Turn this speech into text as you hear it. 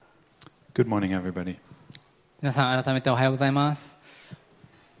Good morning, everybody. 皆さん改めておはようございます。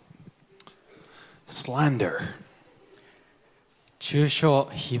Slander. 中傷、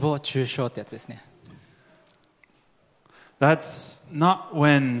誹謗中傷ってやつですね。That's not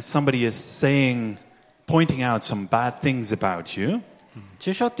when somebody is pointing out some bad things about you.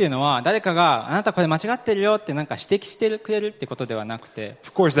 中傷っていうのは誰かがあなたこれ間違ってるよってなんか指摘してくれるってことではなくて、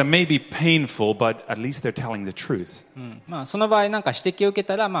Of course, that may be painful, but at least they're telling the truth. まあその場合なんか指摘を受け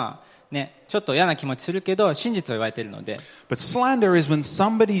たらまあねちょっと嫌な気持ちするけど真実を言われているので。But slander is when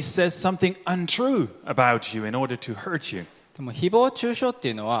somebody says something untrue about you in order to hurt you. でも誹謗中傷って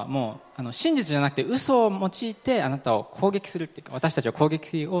いうのはもう真実じゃなくて嘘を用いてあなたを攻撃するっていうか私たちを攻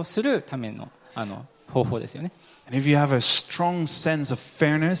撃をするための方法ですよね。And if you have a strong sense of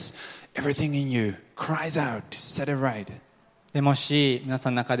fairness, everything in you cries out to set it right. でもし皆さ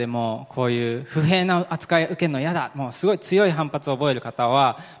んの中でもこういう不平な扱いを受けるの嫌だ、もうすごい強い反発を覚える方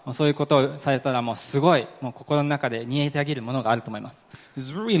はもうそういうことをされたらもうすごいもう心の中で煮えてあげるものがあると思います。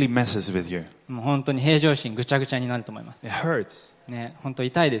This really messes with you. もう本当に平常心ぐちゃぐちゃになると思います。It hurts. ね、本当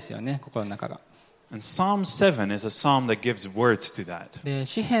痛いですよね、心の中が。And Psalm 7 is a psalm that gives words to that. で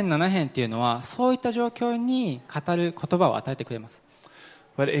詩編7編っていうのはそういった状況に語る言葉を与えてくれます。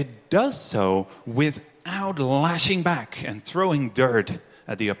But it does so without lashing back and throwing dirt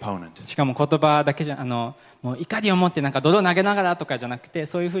at the opponent. しかも言葉だけじゃもう怒りを持ってなんか泥を投げながらとかじゃなくて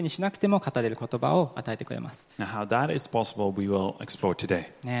そういうふうにしなくても語れる言葉を与えてくれます。Now, how that is possible, we will explore today.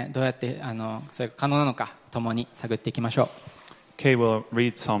 ね、どうやってそれが可能なのか共に探っていきましょう。Kay will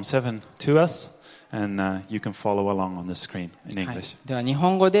read Psalm 7 to us, and you can follow along on the screen in はい、 English. では日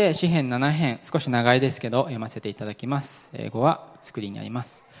本語で詩編7編少し長いですけど読ませていただきます。英語はスクリーンにありま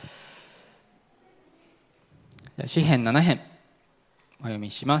す。じゃあ詩編7編お読み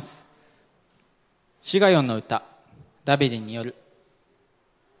します。シガヨンの歌、ダビデによる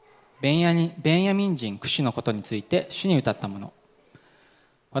ベンヤミン人クシのことについて主に歌ったもの。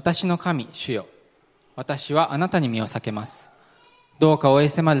私の神主よ、私はあなたに身を避けます。どうか追い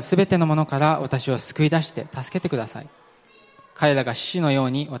迫るすべてのものから私を救い出して助けてください。彼らが獅子のよ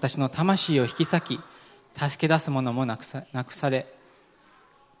うに私の魂を引き裂き、助け出すものもなくさ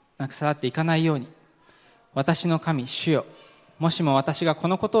らっていかないように。私の神主よ、もしも私がこ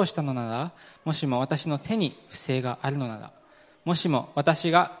のことをしたのなら、もしも私の手に不正があるのなら、もしも私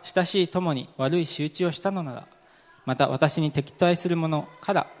が親しい友に悪い仕打ちをしたのなら、また私に敵対する者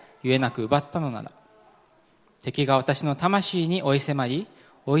からゆえなく奪ったのなら、敵が私の魂に追い迫り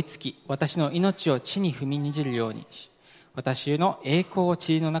追いつき私の命を地に踏みにじるようにし、私の栄光を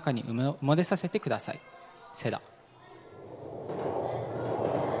塵の中に埋もれさせてください。セラ。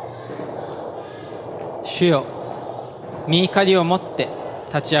主よ、御怒りをもって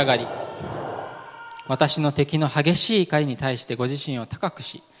立ち上がり、私の敵の激しい怒りに対してご自身を高く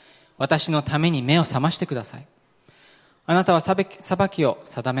し、私のために目を覚ましてください。あなたは裁きを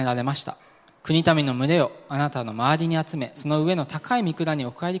定められました。国民の群れをあなたの周りに集め、その上の高い御蔵に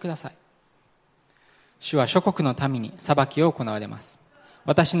お帰りください。主は諸国の民に裁きを行われます。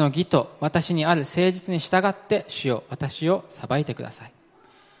私の義と私にある誠実に従って主よ、私を裁いてください。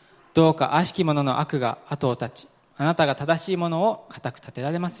どうか悪しき者の悪が後を絶ち、あなたが正しいものを固く立て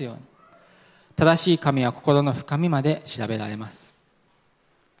られますように。正しい神は心の深みまで調べられます。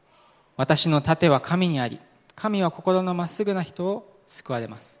私の盾は神にあり、神は心のまっすぐな人を救われ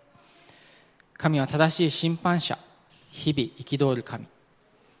ます。神は正しい審判者、日々憤る神。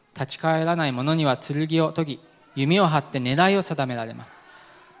立ち返らない者には剣を研ぎ、弓を張って狙いを定められます。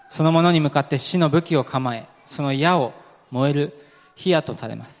その者に向かって死の武器を構え、その矢を燃える火矢とさ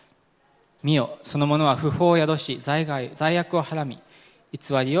れます。見よ、その者は不法を宿し、罪悪をはらみ、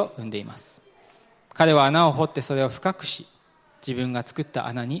偽りを生んでいます。彼は穴を掘ってそれを深くし、自分が作った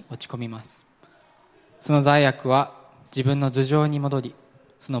穴に落ち込みます。その罪悪は自分の頭上に戻り、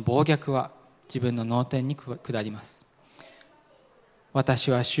その暴虐は自分の脳天に下ります。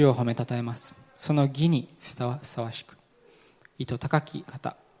私は主を褒めたたえます。その義にふさわしく、意図高き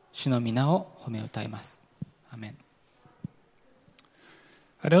方、主の皆を褒め歌います。アメン。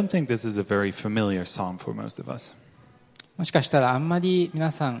I don't think this is a very familiar psalm for most of us. もしかしたらあんまり皆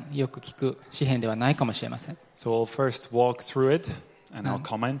さんよく聞く詩編ではないかもしれません。So I'll first walk through it and I'll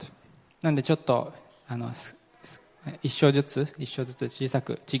comment. なんでちょっと一章ずつ小さ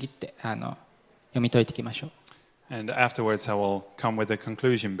くちぎって読み解いていきましょう。And afterwards I will come with a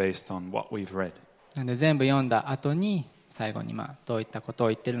conclusion based on what we've read. なんで全部読んだ後に最後にどういったことを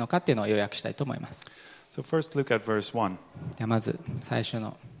言っているのかっていうのを要約したいと思います。So first look at verse 1. ではまず最初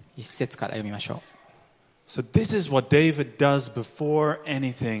の一節から読みましょう。So this is what David does before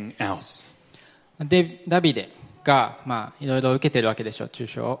anything else. ダビデがいろいろ受けてるわけでしょう、中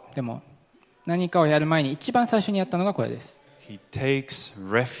傷を。でも何かをやる前に一番最初にやったのがこれです。He takes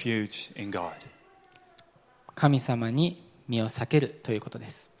refuge in God. 神様に身を避けるということで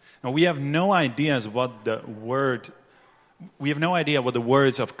す。Now, we have no idea what the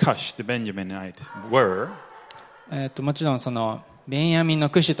words of Cush, the Benjaminite, were. もちろんそのベンヤミン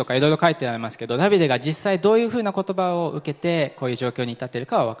のクシュとかいろいろ書いてありますけど、ダビデが実際どういうふうな言葉を受けてこういう状況に至っている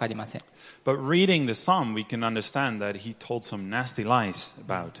かは分かりません。But reading the psalm, we can understand that he told some nasty lies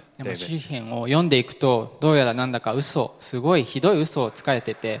about でも David. 詩篇を読んでいくと、どうやらなんだかすごいひどい嘘をつかれ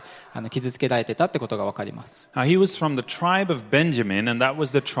てて、傷つけられてたってことが分かります。Now, he was from the tribe of Benjamin, and that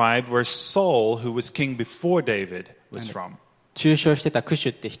was the tribe where Saul, who was king before David, was from. 中傷してたクシ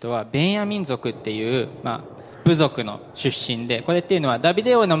ュって人はベンヤミン族っていう、部族の出身で、これっていうのはダビ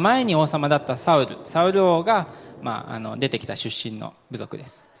デ王の前に王様だったサウル王が、出てきた出身の部族で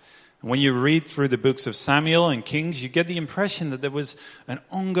す。When you read through the books of Samuel and Kings, you get the impression that there was an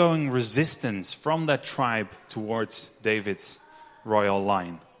ongoing resistance from that tribe towards David's royal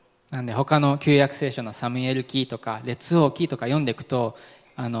line. なんで他の旧約聖書のサムエル記とか列王記とか読んでいくと、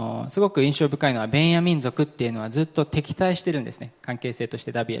すごく印象深いのはベンヤミン族っていうのはずっと敵対してるんですね。関係性とし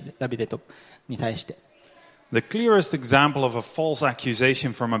てダビデに対して。The clearest example of a false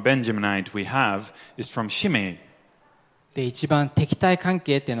accusation from a Benjaminite we have is from Shimei. で一番敵対関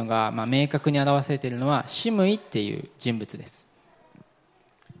係っていうのが、明確に表されているのはシムイっていう人物です。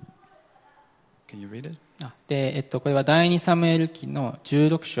Can you read it? で、これは第2サムエル記の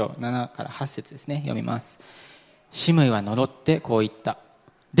16章7から8節ですね。読みます。シムイは呪ってこう言った。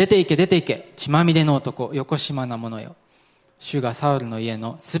出て行け出て行け、血まみれの男、よこしまなものよ。主がサウルの家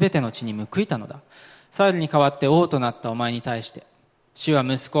のすべての地に報いたのだ。サウルに代わって王となったお前に対して、主は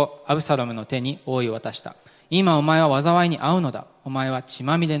息子アブサロムの手に王位を渡した。今お前は災いに遭うのだ。お前は血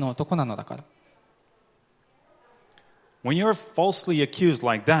まみれの男なのだから。When you're falsely accused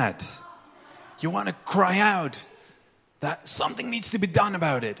like that, you want to cry out that something needs to be done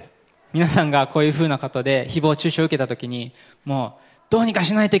about it. 皆さんがこういうふうなことで誹謗中傷を受けたときに、もうどうにか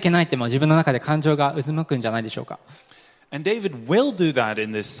しないといけないってもう自分の中で感情が渦巻くんじゃないでしょうか。And David will do that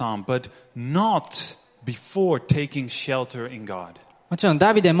in this psalm, but not before taking shelter in God. もちろん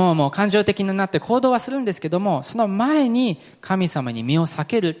ダビデももう感情的になって行動はするんですけども、その前に神様に身を避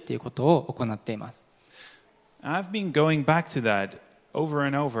けるっていうことを行っています。I've been going back to that over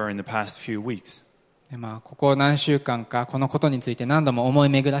and over in the past few weeks. でここ何週間かこのことについて何度も思い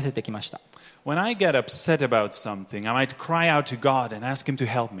巡らせてきました。When I get upset about something, I might cry out to God and ask Him to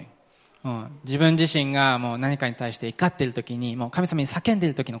help me. 自分自身がもう何かに対して怒っているときに、もう神様に叫んでい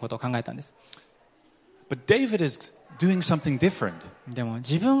るときのことを考えたんです。But David is doing something different. でも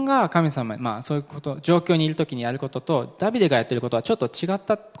自分が神様、そういうこと状況にいるときにやることとダビデがやっていることはちょっと違っ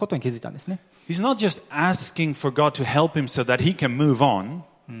たことに気づいたんですね。He's not just asking for God to help him so that he can move on.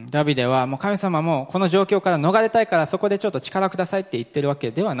 ダビデはもう神様もこの状況から逃れたいからそこでちょっと力くださいって言ってるわ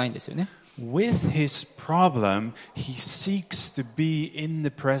けではないんですよね。With his problem, he seeks to be in the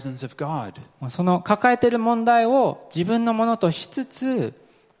presence of God. その抱えている問題を自分のものとしつつ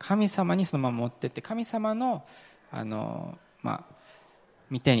神様にそのまま持ってって神様の御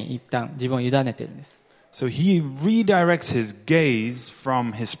手に一旦自分を委ねているんです。So he redirects his gaze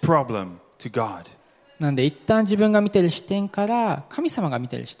from his problem to God. なんで一旦自分が見ている視点から神様が見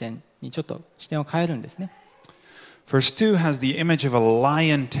ている視点にちょっと視点を変えるんですね。Verse 2 has the image of a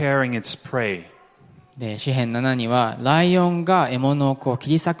lion tearing its prey. で詩編7にはライオンが獲物をこう切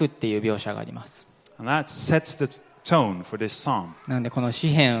り裂くっていう描写があります。And that sets the tone for this psalm. なんでこの詩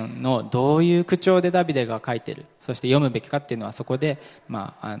編のどういう口調でダビデが書いている、そして読むべきかっていうのはそこで、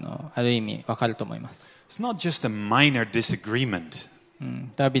ある意味わかると思います。It's not just a minor disagreement.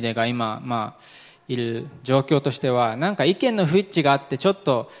 ダビデが今、いる状況としてはなんか意見の不一致があってちょっ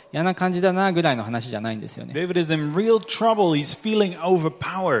と嫌な感じだなぐらいの話じゃないんですよね。David is in real trouble. He's feeling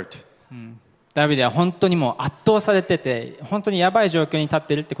overpowered. ダビデは本当にもう圧倒されてて本当にやばい状況に立っ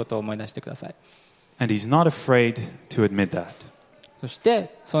ているってことを思い出してください。And he's not afraid to admit that. そし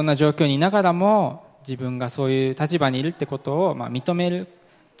てそんな状況にいながらも自分がそういう立場にいるってことを認める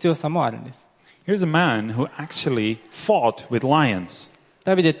強さもあるんです。Here's a man who actually fought with lions.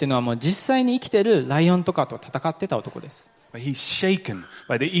 ダビデっていうのはもう実際に生きてるライオンとかと戦ってた男です。But he's shaken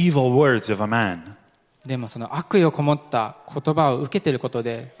by the evil words of a man. でもその悪意をこもった言葉を受けていること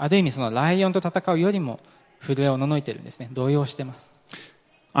である意味そのライオンと戦うよりも震えをののいているんですね。動揺してます。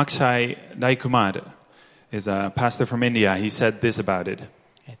Akshay Raikumar is a pastor from India. He said this about it.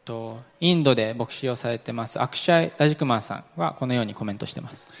 インドで牧師をされてますアクシャイ・ラジクマーさんはこのようにコメントして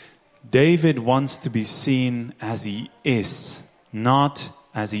ます。David wants to be seen as he is, not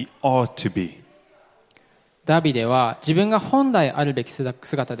as he ought to be. ダビデは自分が本来あるべき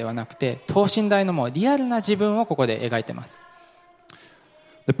姿ではなくて、等身大のもうリアルな自分をここで描いています。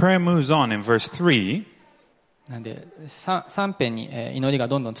The prayer moves on in verse 3. なんで 3編に祈りが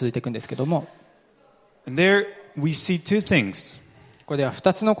どんどん続いていくんですけども、And there we see two things. ここでは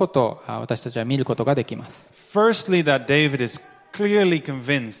2つのことを私たちは見ることができます。Firstly, that David is clearly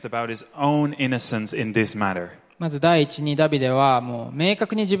convinced about his own innocence in this matter. まず第一にダビデはもう明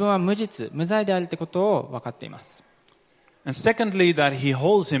確に自分は無実無罪であるということを分かっています。 And secondly, that he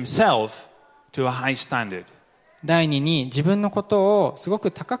holds himself to a high standard. 第二に自分のことをすごく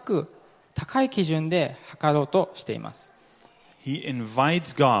高い基準で測ろうとしています。 He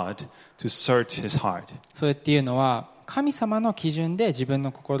invites God to search his heart. それっていうのは神様の基準で自分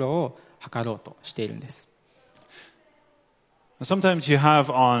の心を測ろうとしているんです。 Sometimes you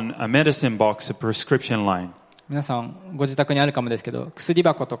have on a medicine box a prescription line. 皆さんご自宅にあるかもですけど、薬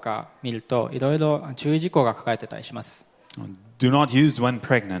箱とか見るといろいろ注意事項が書かれてたりします。 Do not use when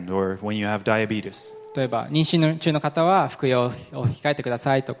pregnant or when you have diabetes. 例えば妊娠中の方は服用を控えてくだ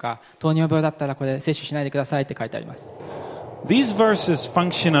さいとか、糖尿病だったらこれ摂取しないでくださいって書いてあります。 These verses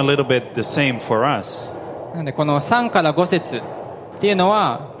function a little bit the same for us. なのでこの3から5節っていうの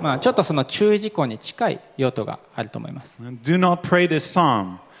は、ちょっとその注意事項に近い用途があると思います。 Do not pray this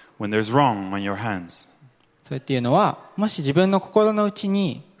psalm when there's wrong on your hands. それっていうのは、もし自分の心の内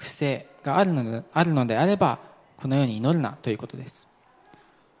に不正があるのであれば、このように祈るなということです。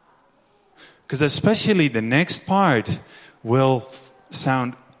 Because especially the next part will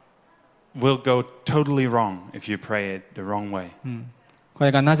go totally wrong if you pray it the wrong way. こ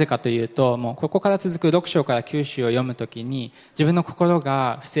れがなぜかというと、もうここから続く6章から9章を読むときに、自分の心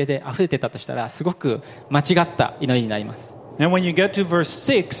が不正で溢れてたとしたら、すごく間違った祈りになります。And when you get to verse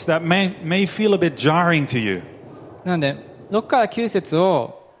 6, that may feel a bit jarring to you. なので6から9節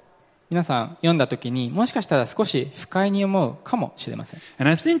を皆さん読んだときに、もしかしたら少し不快に思うかもしれません。 And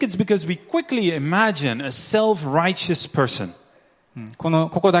I think it's because we quickly imagine a self-righteous person. こ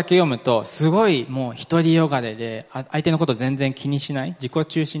こだけ読むとすごいもう独りよがれで相手のことを全然気にしない自己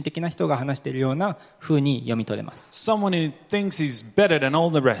中心的な人が話しているような風に読み取れます。 Someone who thinks he's better than all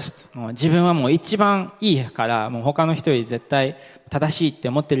the rest. もう自分はもう一番いいからもう他の人より絶対正しいって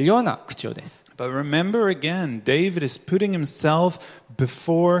思っているような口調です。 But remember again, David is putting himself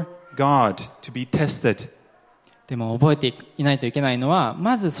before God to be tested. でも覚えていないといけないのは、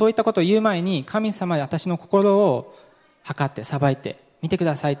まずそういったことを言う前に神様で私の心を測って裁いて見てく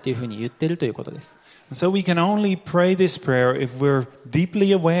ださいっていうふうに言っているということです。 So we can only pray this prayer if we're deeply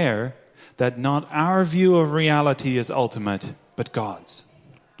aware that not our view of reality is ultimate, but God's.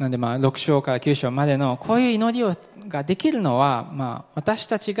 なので6章から9章までのこういう祈りができるのは、私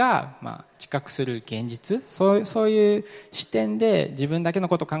たちが知覚する現実、そういう視点で自分だけの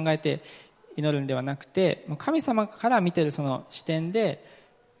ことを考えて祈るんではなくて、神様から見ているその視点で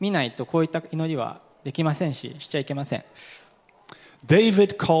見ないとこういった祈りはできませんしちゃいけません。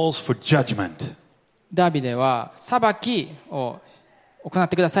 David calls for judgment. ダビデは裁きを行っ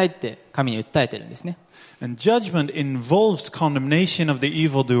てくださいって神に訴えてるんですね。 And judgment involves condemnation of the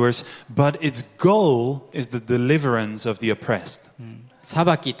evildoers, but its goal is the deliverance of the oppressed.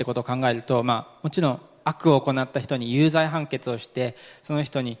 裁きってことを考えると、もちろん悪を行った人に有罪判決をしてその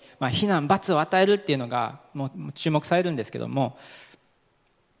人に非難罰を与えるっていうのがもう注目されるんですけども、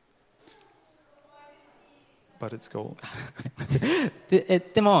But its goal.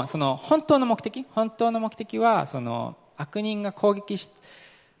 でもその本当の目的はその悪人から攻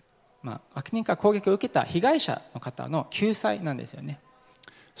撃を受けた被害者の方の救済なんですよね。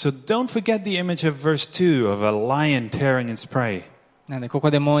 So don't forget the image of verse 2 of a lion tearing its prey. なのでここ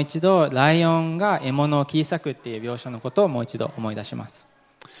でもう一度ライオンが獲物を切り裂くっていう描写のことをもう一度思い出します。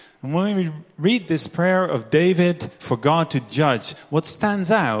 And when we read this prayer of David for God to judge, what stands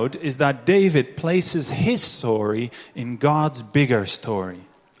out is that David places his story in God's bigger story.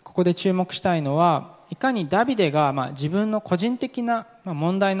 ここで注目したいのはいかにダビデが自分の個人的な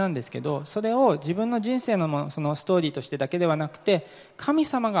問題なんですけど、それを自分の人生のそのストーリーとしてだけではなくて、神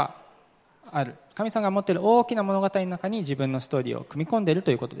様が持っている大きな物語の中に自分のストーリーを組み込んでいると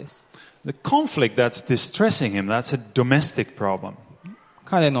いうことです。 The conflict that's distressing him, that's a domestic problem.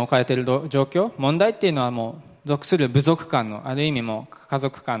 彼の置かれている状況、問題っていうのはもう属する部族間の、ある意味も家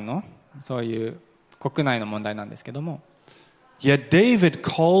族間のそういう国内の問題なんですけども、Yet David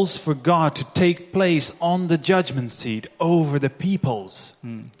calls for God to take place on the judgment seat over the peoples.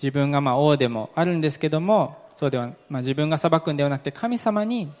 自分が王でもあるんですけども、そうでは自分が裁くんではなくて神様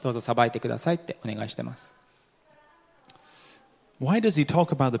にどうぞ裁いてくださいってお願いしてます。 Why does he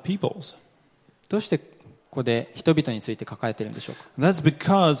talk about the peoples? どうしてこで人々について書かれているんでしょうか。 That's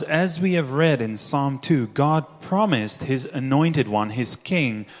because, as we have read in Psalm 2, God promised His anointed one, His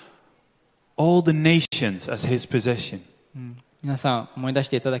king, all the nations as His possession. 皆さん思い出し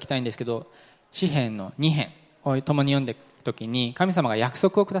ていただきたいんですけど、詩編の2編を共に読んでいくときに神様が約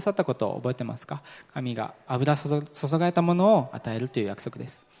束をくださったことを覚えてますか。神が油注がれたものを与えるという約束で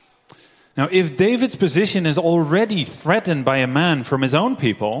す。 Now, if David's position is already threatened by a man from his own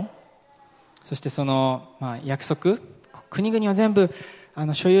people, そしてその、約束、国々を全部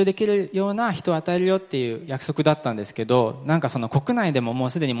所有できるような人を与えるよっていう約束だったんですけど、なんかその国内でももう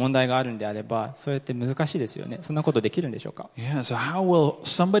すでに問題があるんであれば、そうやって難しいですよね。そんなことできるんでしょうか。 yeah, so how will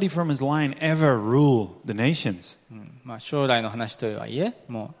somebody from his line ever rule the nations? 将来の話とはいえ、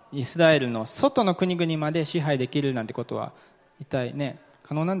もうイスラエルの外の国々まで支配できるなんてことは一体ね、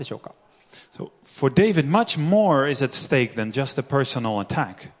可能なんでしょうか。 So for David, much more is at stake than just a personal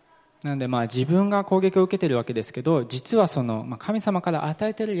attack. なので自分が攻撃を受けているわけですけど、実はその神様から与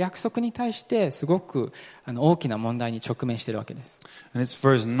えている約束に対してすごく大きな問題に直面しているわけです。And it's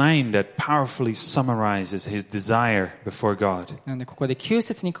verse 9 that powerfully summarizes his desire before God. なのでここで9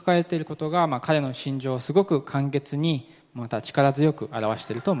節に書かれていることが、彼の心情をすごく簡潔にまた力強く表し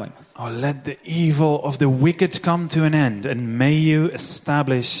ていると思います。 Oh, let the evil of the wicked come to an end, and may you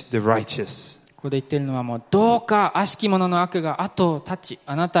establish the righteous. ここで言っているのは、もうどうか悪しき者の悪が後を絶ち、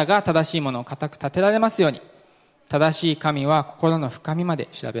あなたが正しいものを固く立てられますように。正しい神は心の深みまで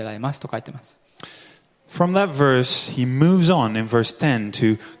調べられますと書いています。 From that verse, he moves on in verse 10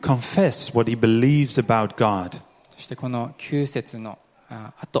 to confess what he believes about God. そしてこの9節の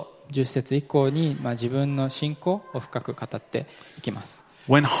後、10節以降に自分の信仰を深く語っていきます。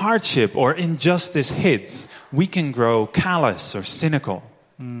 When hardship or injustice hits, we can grow callous or cynical.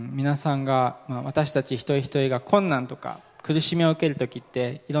 皆さんが、私たち一人一人が困難とか苦しみを受けるときっ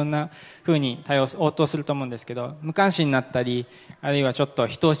ていろんな風に応答すると思うんですけど、無関心になったり、あるいはちょっと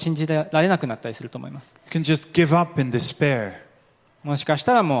人を信じられなくなったりすると思います。 You can just give up in despair. もしかし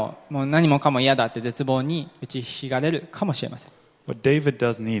たらもう何もかも嫌だって絶望に打ちひしがれるかもしれません。 But David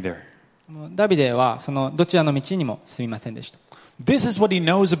does neither. ダビデはそのどちらの道にも進みませんでした。 This is what he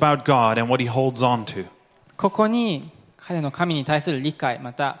knows about God and what he holds on to. ここに彼の神に対する理解、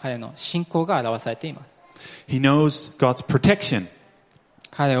また彼の信仰が表されています。 He knows God's protection.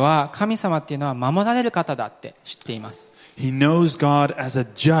 彼は神様っていうのは守られる方だって知っています。 He knows God as a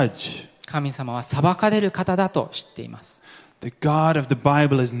judge. 神様は裁かれる方だと知っています。 The God of the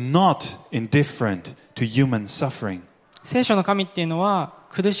Bible is not indifferent to human suffering. 聖書の神っていうのは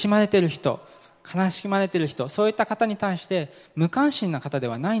苦しまれている人、悲しまれている人、そういった方に対して無関心な方で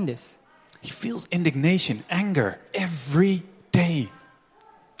はないんです。He feels indignation, anger every day.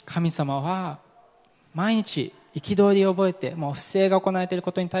 神様は毎日憤りを覚えて、もう不正が行われている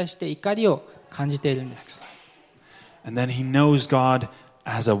ことに対して怒りを感じているんです。 And then he knows God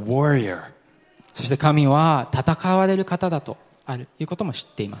as a warrior. そして神は戦われる方だということも知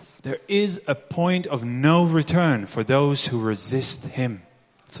っています。 There is a point of no return for those who resist him.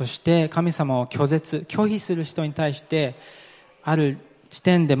 そして神様を拒否する人に対してある時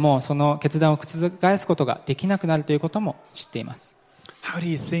点でもその決断を覆すことができなくなるということも知っています。 How do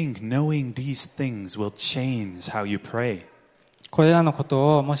you think knowing these things will change how you pray? これらのこ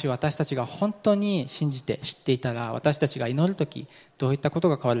とをもし私たちが本当に信じて知っていたら、私たちが祈るときどういったこと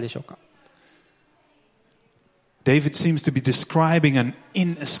が変わるでしょうか。 David seems to be describing an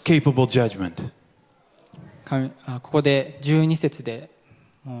inescapable judgment. ここで12節で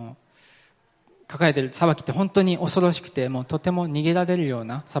もう書かれている裁きって本当に恐ろしくて、もうとても逃げられるよう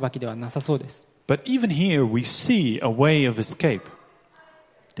な裁きではなさそうです。 But even here we see a way of escape.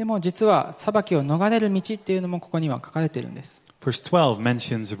 でも実は裁きを逃れる道っていうのもここには書かれているんです。 Verse 12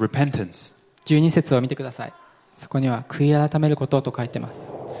 mentions repentance. 12節を見てください。そこには悔い改めることと書いてま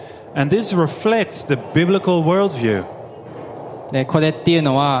す。 And this reflects the biblical worldview. でこれっていう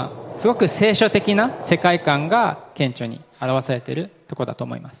のはすごく聖書的な世界観が顕著に表されているところだと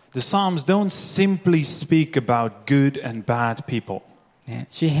思います。 The Psalms don't simply speak about good and bad people.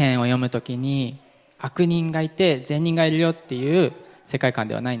 詩篇を読むときに悪人がいて善人がいるよっていう世界観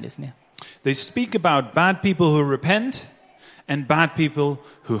ではないんですね。 They speak about bad people who repent and bad people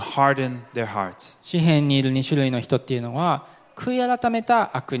who harden their hearts. 詩篇にいる2種類の人っていうのは、悔い改め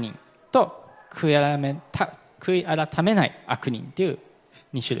た悪人と悔い改めない悪人っていう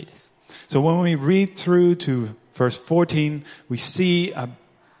2種類です。 So when we read through to verse 14, we see an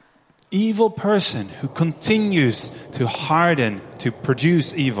evil person who continues to harden, to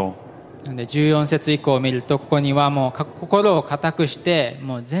produce evil. なので14節以降を見ると、ここにはもう心を固くして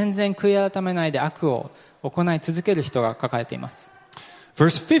もう全然悔い改めないで悪を行い続ける人が書かれています。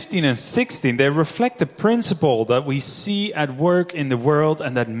Verse 15 and 16, they reflect a principle that we see at work in the world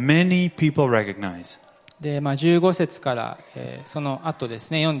and that many people recognize. で、15節から、その後で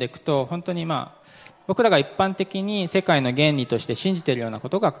すね、読んでいくと、本当に僕らが一般的に世界の原理として信じているようなこ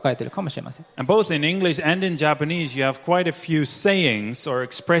とが書かれているかもしれません。And both in English and in Japanese, you have quite a few sayings or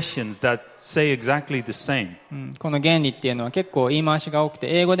expressions that say exactly the same. この原理っていうのは結構言い回しが多くて、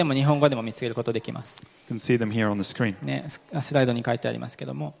英語でも日本語でも見つけることできます。You can see them here on the screen. ね、スライドに書いてありますけ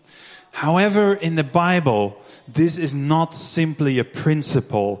ども。However, in the Bible, this is not simply a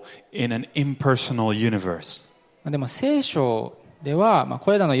principle in an impersonal universe. でも聖書では、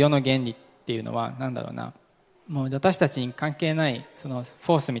これらの世の原理っていうのはなんだろうな、もう私たちに関係ないその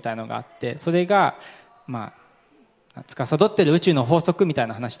フォースみたいなのがあって、それが司っている宇宙の法則みたい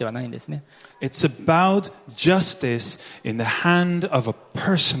な話ではないんですね。It's about justice in the hand of a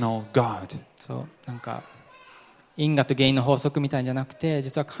personal God. そうなんか因果と原因の法則みたいじゃなくて、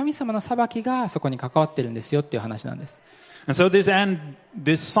実は神様の裁きがそこに関わってるんですよっていう話なんです。And so this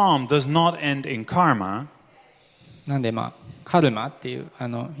psalm does not end in karma. なんでカルマっていう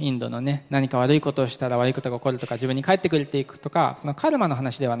インドのね、何か悪いことをしたら悪いことが起こるとか自分に返ってくるっていくとか、そのカルマの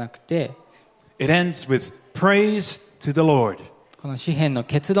話ではなくて、It ends with praise to the Lord. この詩篇の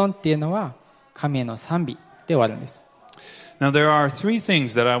結論っていうのは神への賛美で終わるんです。Now there are three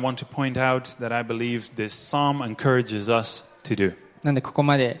things that I want to point out that I believe this psalm encourages us to do. なんでここ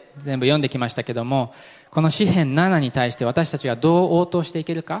まで全部読んできましたけども、この詩篇7に対して私たちがどう応答してい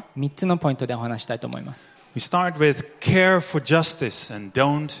けるか、3つのポイントでお話したいと思います。We start with care for justice and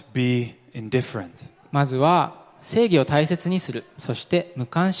don't be indifferent. まずは正義を大切にする、そして無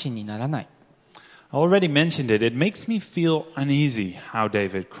関心にならない。I already mentioned it. It makes me feel uneasy how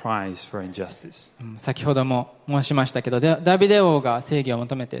David cries for injustice. 先ほども申しましたけど、ダビデ王が正義を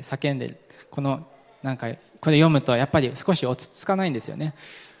求めて叫んでいる。これ読むとやっぱり少し落ち着かないんですよね。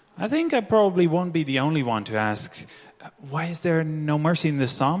I think I probably won't be the only one to ask, why is there no mercy in this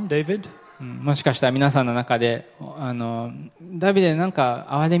psalm, David? もしかしたら皆さんの中でダビデなんか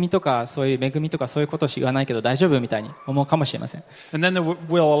憐れみとかそういう恵みとかそういうことを言わないけど大丈夫みたいに思うかもしれません。And then there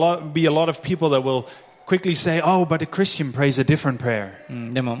will be a lot of people that will quickly say, oh, but a Christian prays a different prayer.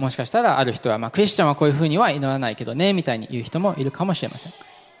 でももしかしたらある人は、クリスチャンはこういうふうには祈らないけどねみたいに言う人もいるかもしれません。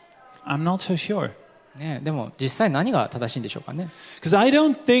I'm not so sure. ね、でも実際何が正しいんでしょうかね。Because I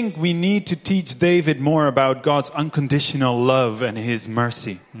don't think we need to teach David more about God's unconditional love and His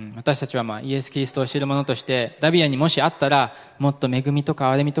mercy. 私たちはイエス・キリストを知る者としてダビデにもしあったらもっと恵みとか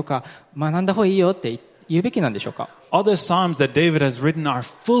憐れみとか学んだ方がいいよって言うべきなんでしょうか。Other psalms that David has written are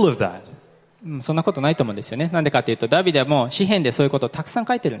full of that. そんなことないと思うんですよね。なんでかというとダビデはもう詩篇でそういうことをたくさん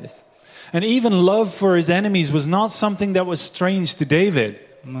書いてるんです。And even love for his enemies was not something that was strange to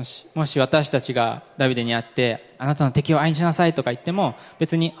David. もし私たちがダビデに会ってあなたの敵を愛しなさいとか言っても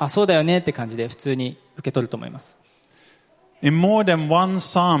別にそうだよねって感じで普通に受け取ると思います。In more than one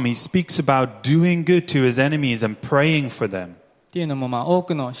psalm, he speaks about doing good to his enemies and praying for them. っていうのも多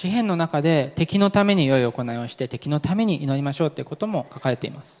くの詩篇の中で敵のために良い行いをして敵のために祈りましょうということも書かれて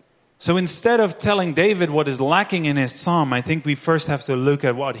います。So instead of telling David what is lacking in his psalm, I think we first have to look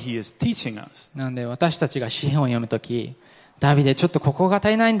at what he is teaching us. なので私たちが詩篇を読むときダビデちょっとここが足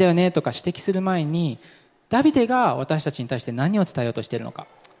りないんだよねとか指摘する前にダビデが私たちに対して何を伝えようとしているのか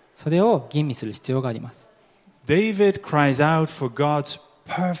それを吟味する必要があります。 David cries out for God's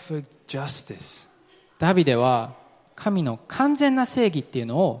perfect justice. ダビデは神の完全な正義っていう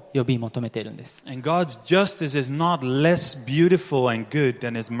のを呼び求めているんです。 And God's justice is not less beautiful and good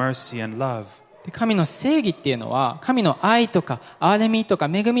than His mercy and love. 神の正義っていうのは神の愛とか憐れみとか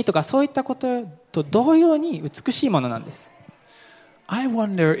恵みとかそういったことと同様に美しいものなんです。I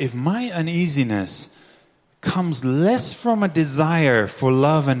wonder if my uneasiness comes less from a desire for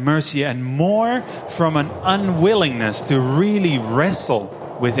love and mercy and more from an unwillingness to really wrestle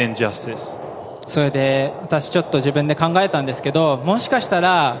with injustice. それで私ちょっと自分で考えたんですけど、もしかした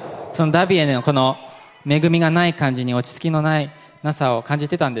らそのダビデのこの恵みがない感じに落ち着きのなさを感じ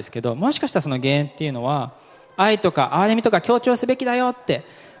てたんですけど、もしかしたらその原因っていうのは愛とか憐れみとか強調すべきだよって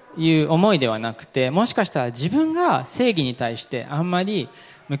いう思いではなくて、もしかしたら自分が正義に対してあんまり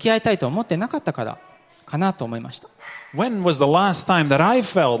向き合いたいと思ってなかったからかなと思いました。 When was the last time that I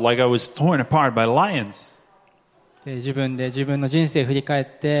felt like I was torn apart by lions? で自分の人生を振り返っ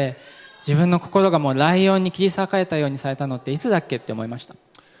て自分の心がもうライオンに切り裂かれたようにされたのっていつだっけって思いました。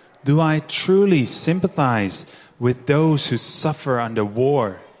 Do I truly sympathize with those who suffer under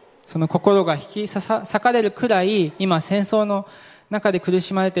war? その心が引き裂かれるくらい今戦争の中で苦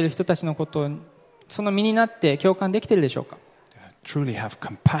しまれている人たちのことをその身になって共感できているでしょうか。 Truly have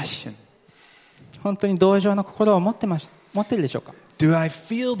compassion. 本当に同情の心を持っているでしょうか。do I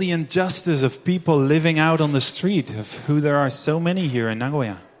feel the injustice of people living out on the street, of who there are so many here in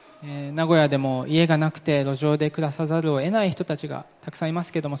Nagoya? 名古屋でも家がなくて路上で暮らさざるを得ない人たちがたくさんいま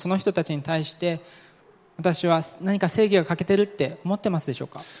すけども、その人たちに対して私は何か正義が欠けてるって思ってますでしょう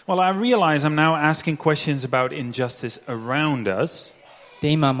か？ Well, I realize I'm now asking questions about injustice around us. で、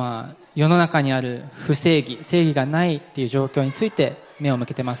今世の中にある不正義、正義がないっていう状況について目を向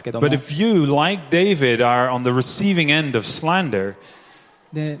けてますけども、 But if you, like David, are on the receiving end of slander,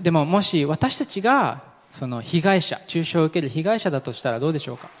 でももし私たちがその被害者、中傷を受ける被害者だとしたらどうでし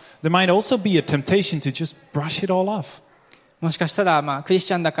ょうか？ there might also be a temptation to just brush it all off. もしかしたらクリス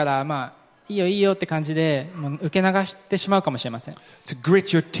チャンだからいいよいいよって感じでもう受け流してしまうかもしれません。 To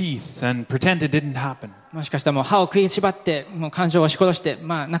grit your teeth and pretend it didn't happen. もしかしたらもう歯を食いしばってもう感情を押し殺して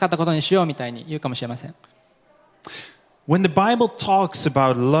なかったことにしようみたいに言うかもしれません。 When the Bible talks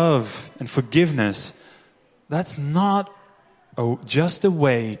about love and forgiveness, that's not just a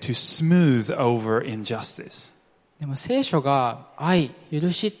way to smooth over injustice. でも聖書が愛、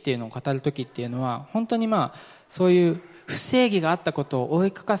許しっていうのを語るときっていうのは本当にそういう不正義があったことを覆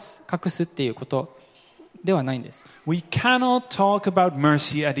い隠すっていうことではないんです。 We cannot talk about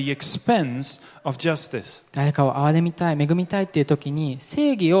mercy at the expense of justice. 誰かを憐れみたい、恵みたいっていうときに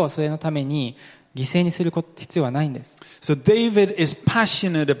正義をそれのために犠牲にする必要はないんです。 So David is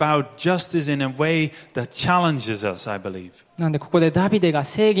passionate about justice in a way that challenges us, I believe. なんでここでダビデが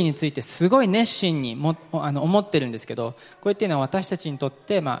正義についてすごい熱心に思ってるんですけど、これっていうのは私たちにとっ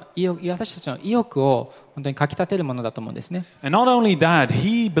て私たちの意欲を本当にかき立てるものだと思うんですね。 And not only that,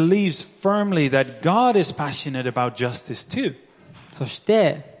 he believes firmly that God is passionate about justice too. そし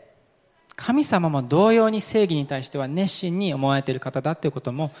て神様も同様に正義に対しては熱心に思われている方だというこ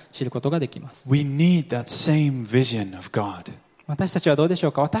とも知ることができます。 We need that same vision of God. 私たちはどうでしょ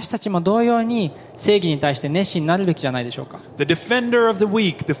うか？私たちも同様に正義に対して熱心になるべきじゃないでしょうか？ The defender of the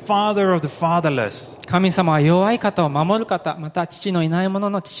weak, the father of the fatherless. 神様は弱い方を守る方、また父のいない者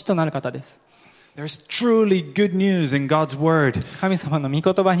の父となる方です。 There's truly good news in God's word. 神様の御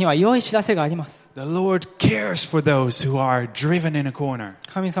言葉には良い知らせがあります。 The Lord cares for those who are driven in a corner.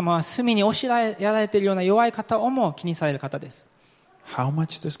 神様は隅に押しやられているような弱い方をも気にされる方です。 How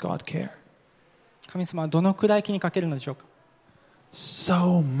much does God care? 神様はどのくらい気にかけるのでしょうか？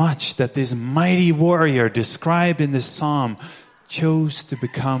 So much that this mighty warrior described in this psalm chose to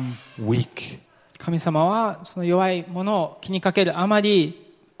become weak. 神様はその弱い者を気にかけるあまり、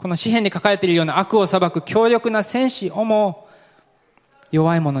この詩篇で書かれているような悪を裁く強力な戦士をも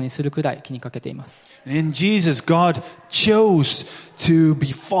弱い者にするくらい気にかけています。 In Jesus, God chose to be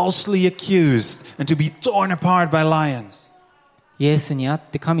falsely accused and to be torn apart by lions. イエスにあっ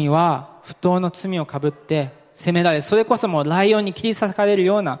て神は不当の罪をかぶって責められ、それこそもうライオンに切り裂かれる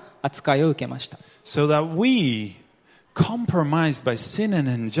ような扱いを受けました。 So that we, compromised by sin and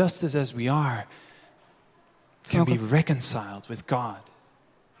injustice as we are, can be reconciled with God.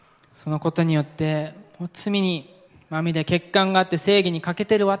 そのことによってもう罪にまみれ欠陥があって正義に欠け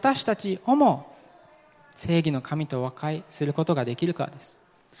ている私たちをも正義の神と和解することができるからです。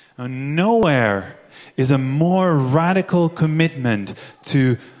 Nowhere is a more radical commitment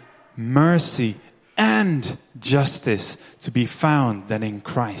to mercy and justice to be found than in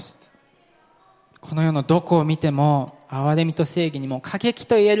Christ. この世のどこを見ても憐れみと正義にも過激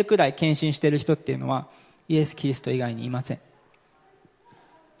と言えるくらい献身している人っていうのはイエス・キリスト以外にいません。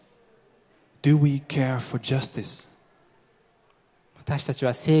 Do we care for justice? 私たち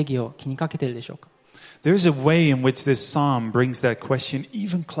は正義を気にかけているでしょうか？ There's a way in which this psalm brings that question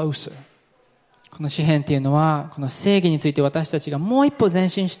even closer. この詩篇っていうのはこの正義について私たちがもう一歩前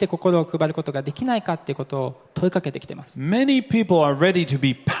進して心を配ることができないかっていうことを問いかけてきています。 Many people are ready to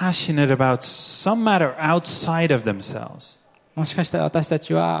be passionate about some matter outside of themselves. もしかしたら私た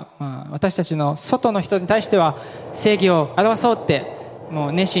ちは、私たちの外の人に対しては正義を表そうっても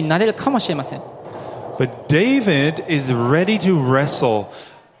う熱心になれるかもしれません。 But David is ready to wrestle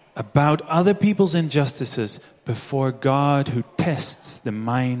about other people's injustices before God who tests the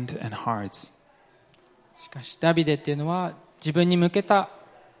mind and hearts. しかしダビデっていうのは自分に向けた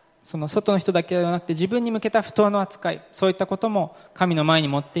その外の人だけではなくて自分に向けた不当の扱い、そういったことも神の前に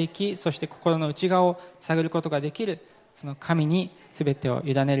持っていき、そして心の内側を探ることができるその神に全てを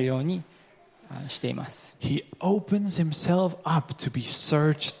委ねるようにしています。 He opens himself up to be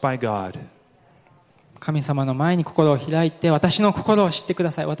searched by God. 神様の前に心を開いて私の心を知ってく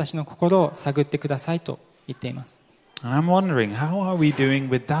ださい、私の心を探ってくださいと言っています。 And I'm wondering, how are we doing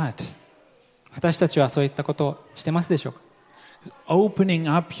with that? 私たちはそういったことをしてますでしょうか？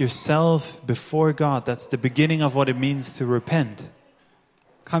 Opening up yourself before God, that's the beginning of what it means to repent.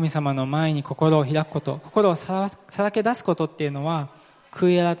 神様の前に心を開くこと、心をさらけ出すことっていうのは、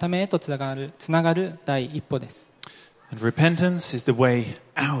悔い改めへとつながる第一歩です。And repentance is the way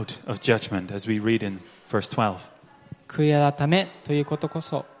out of judgment, as we read in verse 12. 悔い改めということこ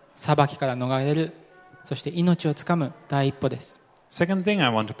そ、裁きから逃れる、そして命をつかむ第一歩です。Second thing I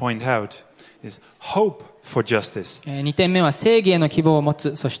want to point out is hope for justice. 2点目は正義への希望を持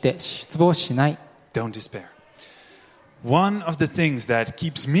つ、そして失望しない。Don't despair. One of the things that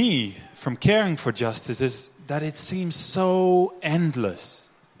keeps me from caring for justice is that it seems so endless.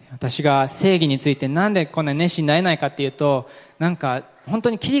 私が正義についてなんでこんなに熱心になれないかっていうと、なんか本当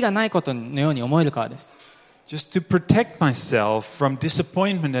にキリがないことのように思えるからです。Just to protect myself from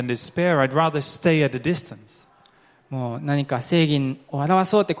disappointment and despair, I'd rather stay at a distance. もう何か正義を表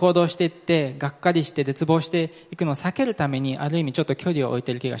そうって行動していって、がっかりして絶望していくのを避けるために、ある意味ちょっと距離を置い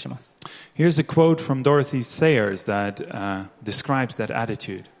ている気がします。Here's a quote from Dorothy Sayers that describes that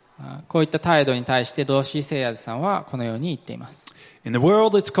attitude. こういった態度に対してドロシー・セイヤーズさんはこのように言っています。In the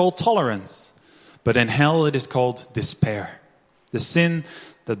world it's called tolerance, but in hell it is called despair. The sin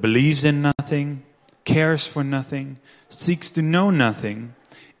that believes in nothing, cares for nothing, seeks to know nothing,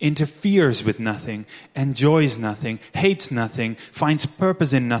 interferes with nothing, enjoys nothing, hates nothing, finds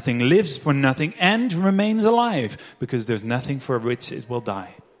purpose in nothing, lives for nothing, and remains alive, because there's nothing for which it will die.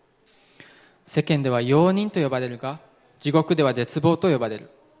 世間では容認と呼ばれるが、地獄では絶望と呼ばれ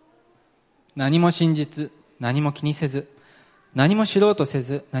る。何も真実、何も気にせず、何も知ろうとせ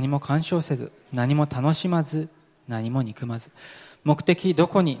ず、何も干渉せず、何も楽しまず、何も憎まず、目的ど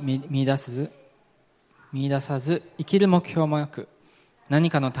こに見出さず、生きる目標もなく、何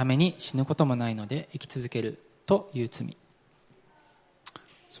かのために死ぬこともないので生き続けるという罪。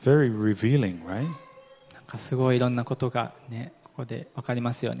It's very revealing, right? なんかすごいいろんなことがね、ここでわかり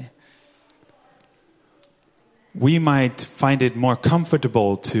ますよね。We might find it more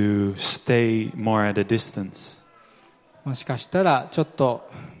comfortable to stay more at a distance. もしかしたらちょっと、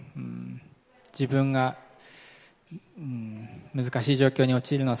自分が、難しい状況に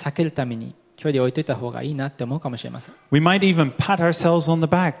陥るのを避けるために距離を置いといた方がいいなって思うかもしれません。We might even pat ourselves on the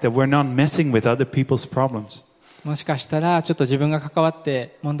back that we're not messing with other people's problems. もしかしたらちょっと自分が関わっ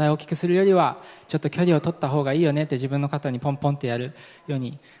て問題を大きくするよりはちょっと距離を取った方がいいよねって自分の肩にポンポンってやるよう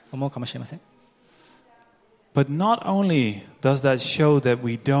に思うかもしれません。But not only does that show that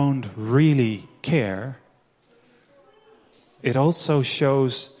we don't really care, it also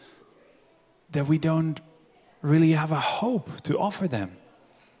shows that we don't really have a hope to offer them.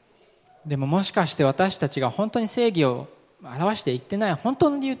 でももしかして私たちが本当に正義を表していってない本当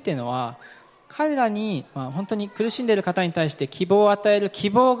の理由っていうのは、彼らに、本当に苦しんでいる方に対して希望を与える希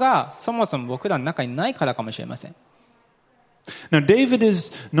望がそもそも僕らの中にないからかもしれません。Now, David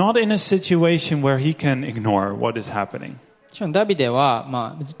is not in a situation where he can ignore what is happening. もちろんダビデ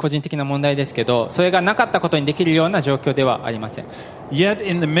は、個人的な問題ですけど、それがなかったことにできるような状況ではありません。Yet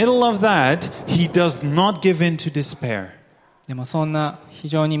in the middle of that, he does not give in to despair. でもそんな非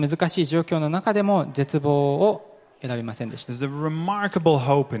常に難しい状況の中でも絶望を選びませんでした。There's a remarkable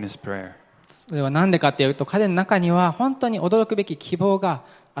hope in his prayer. それは何でかというと、彼の中には本当に驚くべき希望が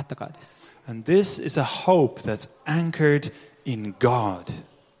あったからです。And this is a hope that's anchored in God.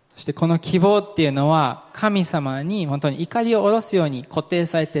 そしてこの希望っていうのは神様に本当に怒りを下ろすように固定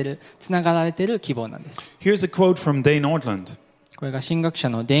されている、つながられている希望なんです。Here's a quote from Dane Ortland. これが神学者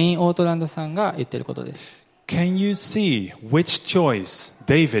のデイン・オートランドさんが言っていることです。Can you see which choice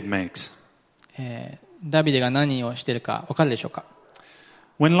David makes? ダビデが何をしているか分かるでしょうか。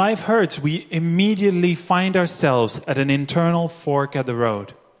 When life hurts, we immediately find ourselves at an internal fork in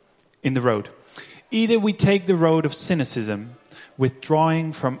the road. Either we take the road of cynicism,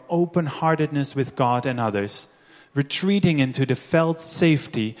 withdrawing from open-heartedness with God and others, retreating into the felt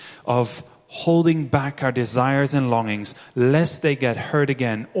safety of holding back our desires and longings, lest they get hurt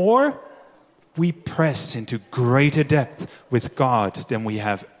again, or we press into greater depth with God than we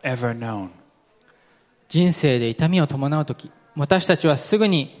have ever known. 人生で痛みを伴うとき、私たちはすぐ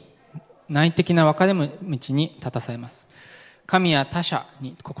に内的な分かれ道に立たされます。神や他者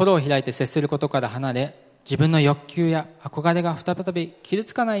に心を開いて接することから離れ、自分の欲求や憧れが再び傷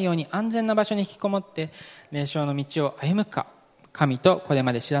つかないように安全な場所に引きこもって霊障の道を歩むか、神とこれ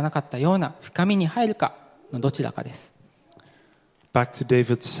まで知らなかったような深みに入るかのどちらかです。Back to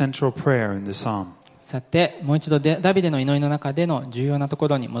David's central prayer in the psalm. さて、もう一度ダビデの祈りの中での重要なとこ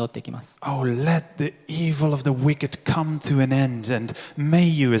ろに戻っていきます。Oh, let the evil of the wicked come to an end, and may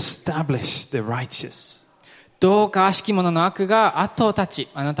you establish the righteous. どうか悪しき者の悪が後を絶ち、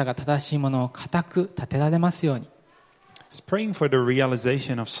あなたが正しいものを固く立てられますように。It's praying for the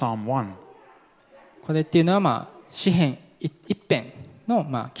realization of Psalm 1. これっていうのは詩編一編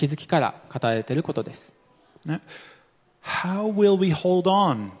の、気づきから語られていることです。Now, how will we hold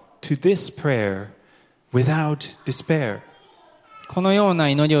on to this prayer without despair? このような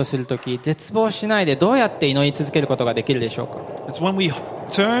祈りをするとき、絶望しないでどうやって祈り続けることができるでしょうか。 It's when we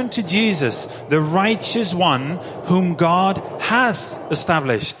turn to Jesus, the righteous one whom God has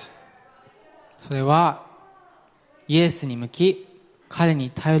established. それはイエスに向き、彼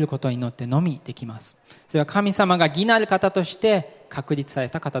に頼ることを祈ってのみできます。それは神様が義なる方として確立され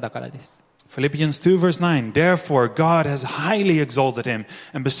た方だからです。Philippians 2 verse 9, Therefore God has highly exalted him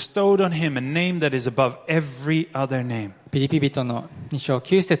and bestowed on him a name that is above every other name. ピリピ人の2章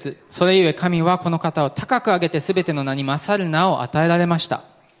9節、それゆえ神はこの方を高く上げてすべての名に勝る名を与えられました。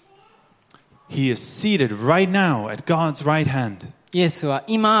He is seated right now at God's right hand. イエスは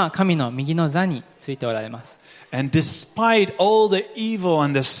今神の右の座についておられます。And despite all the evil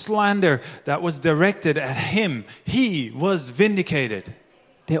and the slander that was directed at him, he was vindicated.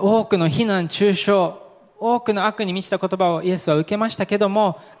 で、多くの非難中傷、多くの悪に満ちた言葉をイエスは受けましたけど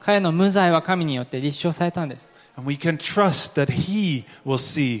も、彼の無罪は神によって立証されたんです。And we can trust that he will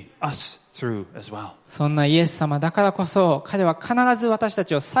see us through as well. そんなイエス様だからこそ、彼は必ず私た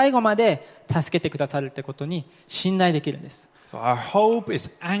ちを最後まで助けてくださるということに信頼できるんです。So our hope is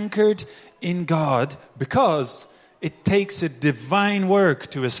anchored in God because it takes a divine work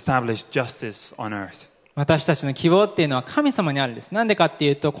to establish justice on earth. 私たちの希望っていうのは神様にあるんです。なんでかって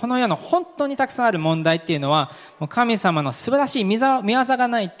いうと、この世の本当にたくさんある問題っていうのは、もう神様の素晴らしい見業が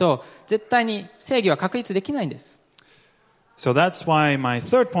ないと絶対に正義は確立できないんです。So that's why my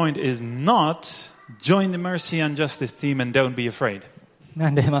third point is not join the mercy and justice team and don't be afraid. な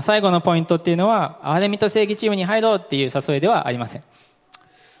んで、最後のポイントっていうのは、憐れみと正義チームに入ろうっていう誘いではありません。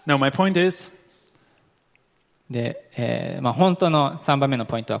No, my point is, で、本当の3番目の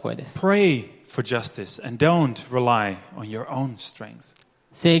ポイントはこれです。pray for justice and don't rely on your own strength.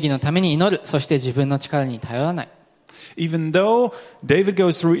 正義のために祈る、そして自分の力に頼らない。Even though David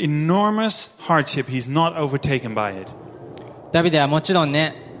goes through enormous hardship, he's not overtaken by it. ダビデはもちろん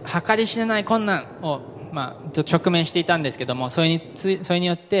ね、計り知れない困難を、直面していたんですけども、それに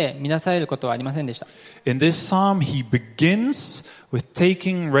よって乱されることはありませんでした。In this psalm, he begins with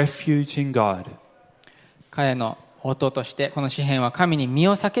taking refuge in God. 彼の応答として、この詩篇は神に身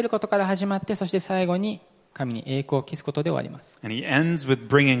を避けることから始まって、そして最後に神に栄光を期すことで終わります。And he ends with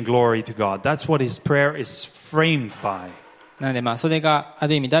bringing glory to God. That's what his prayer is framed by. なので、それがあ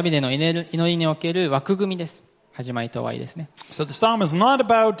る意味ダビデの祈りにおける枠組みです。始まりと終わりですね。So the psalm is not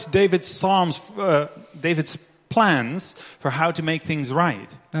about David's plans for how to make things right.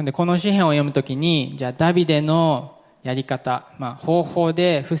 なので、この詩篇を読むときに、じゃあダビデのやり方、方法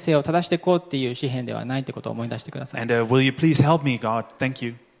で不正を正していこうっていう詩篇ではないということを思い出してください。And will you please help me, God? Thank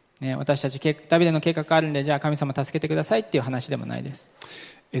you. ね、私たちダビデの計画があるんで、じゃあ神様助けてくださいっていう話でもないです。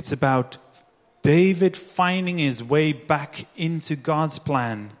It's about David finding his way back into God's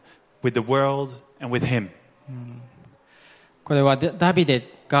plan with the world and with him. これはダビデ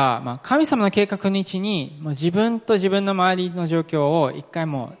が神様の計画の位置に自分と自分の周りの状況を一回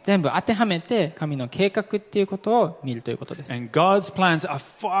もう全部当てはめて神の計画っていうことを見るということです。And God's plans are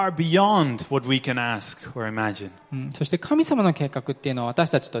far beyond what we can ask or imagine. そして神様の計画っていうのは私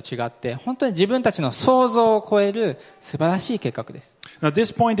たちと違って本当に自分たちの想像を超える素晴らしい計画です。Now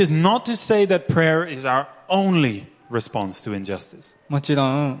this point is not to say that prayer is our only response to injustice. もちろ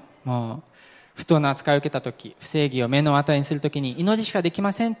んもう不当な扱いを受けたとき、不正義を目の当たりにするときに祈りしかでき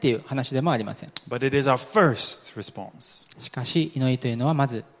ませんっていう話でもありません。But it is our first response. しかし祈りというのはま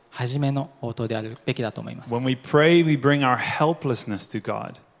ず初めの応答であるべきだと思います。When we pray, we bring our helplessness to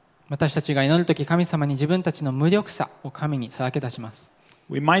God. 私たちが祈るとき、神様に自分たちの無力さを神にさらけ出します。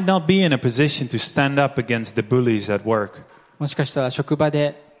We might not be in a position to stand up against the bullies at work. もしかしたら職場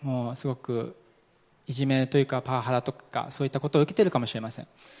でもうすごくいじめというかパワハラとかそういったことを受けているかもしれません。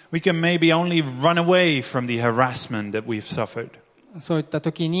We can maybe only run away from the harassment that we've suffered. そういった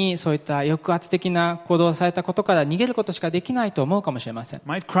時にそういった抑圧的な行動をされたことから逃げることしかできないと思うかもしれません。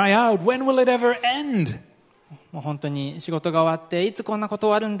Might cry out, when will it ever end? もう本当に仕事が終わっていつこんなこと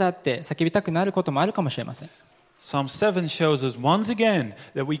終わるんだって叫びたくなることもあるかもしれません。Psalm 7 shows us once again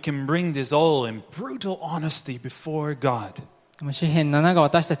that we can bring this all in brutal honesty before God. 詩編7が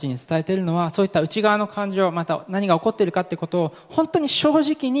私たちに伝えているのはそういった内側の感情、また何が起こっているかということを本当に正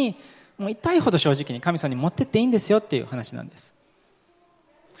直に、もう痛いほど正直に神様に持ってっていいんですよっていう話なんです。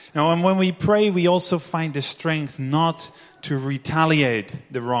Now, when we pray, we also find the strength not to retaliate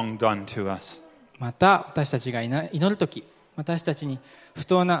the wrong done to us. また私たちが祈るとき、私たちに不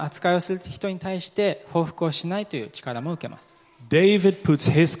当な扱いをする人に対して報復をしないという力も受けます。David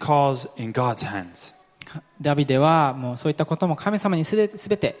puts his cause in God's hands. ダビデはもうそういったことも神様にすべ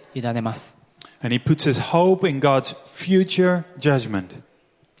て委ねます。And he puts his hope in God's future judgment.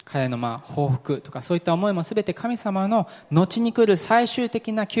 彼の報復とかそういった思いもすべて神様の後に来る最終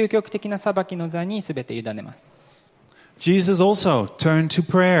的な究極的な裁きの座にすべて委ねます。Jesus also turned to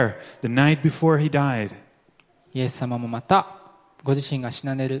prayer the night before he died. イエス様もまたご自身が死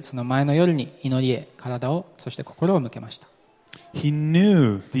なれるその前の夜に祈りへ体をそして心を向けました。He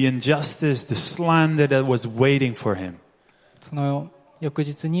knew the injustice, the slander that was waiting for him. その翌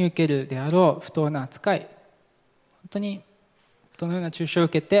日に受けるであろう不当な扱い、本当にどのような中傷を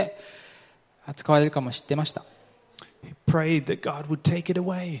受けて扱われるかも知ってました。He prayed that God would take it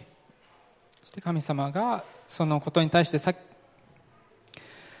away. そして神様がそのことに対して避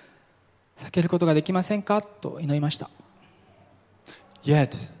けることができませんかと祈りました。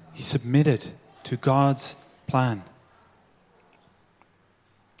Yet he submitted to God's plan.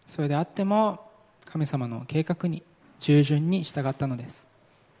 それであっても神様の計画に従順に従ったのです。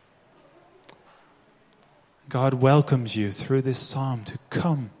God welcomes you through this psalm to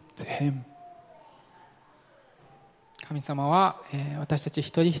come to him. 神様は、私たち一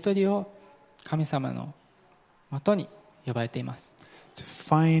人一人を神様のもとに呼ばれています。To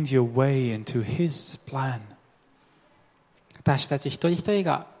find your way into his plan. 私たち一人一人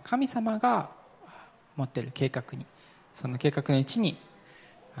が神様が持っている計画に、その計画のうちに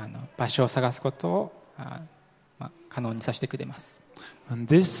場所を探すことを可能にさせてくれます。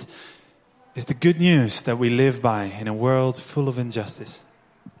And this is the good news that we live by in a world full of injustice.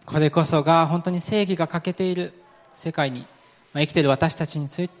 これこそが本当に正義が欠けている世界に生きている私たちに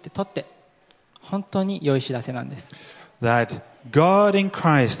とって本当に良い知らせなんです。That God in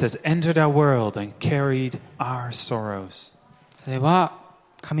Christ has entered our world and carried our sorrows. それは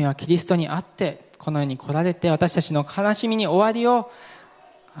神はキリストにあってこの世に来られて私たちの悲しみに終わりを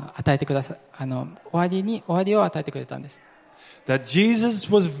与えてくださ終わりを与えてくれたんです。That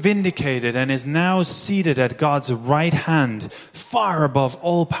Jesus was vindicated and is now seated at God's right hand, far above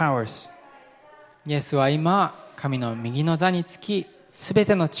all powers. イエスは今神の右の座につきすべ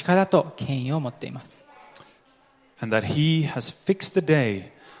ての力と権威を持っています。And that he has fixed the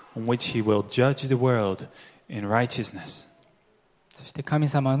day on which he will judge the world in righteousness. そして神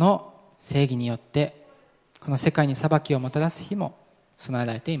様の正義によってこの世界に裁きをもたらす日も備え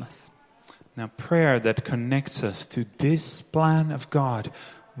られています。Now, prayer that connects us to this plan of God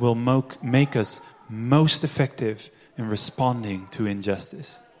will make us most effective in responding to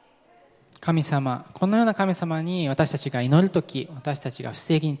injustice. 神様、このような神様に私たちが祈るとき、私たちが不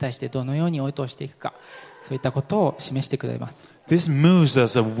正義に対してどのように応答していくか、そういったことを示してくれます。This moves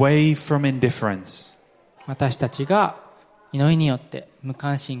us away from indifference. 私たちが祈りによって無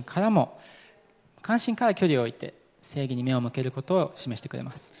関心から距離を置いて正義に目を向けることを示してくれ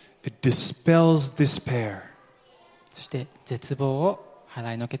ます。It dispels despair. そして絶望を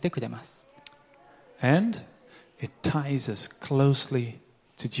払いのけてくれます。And it ties us closely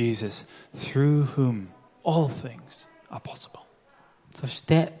to Jesus, through whom all things are possible. そし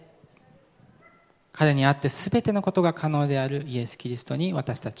て彼にあってすべてのことが可能であるイエス・キリストに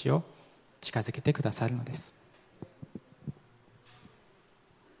私たちを近づけてくださるのです。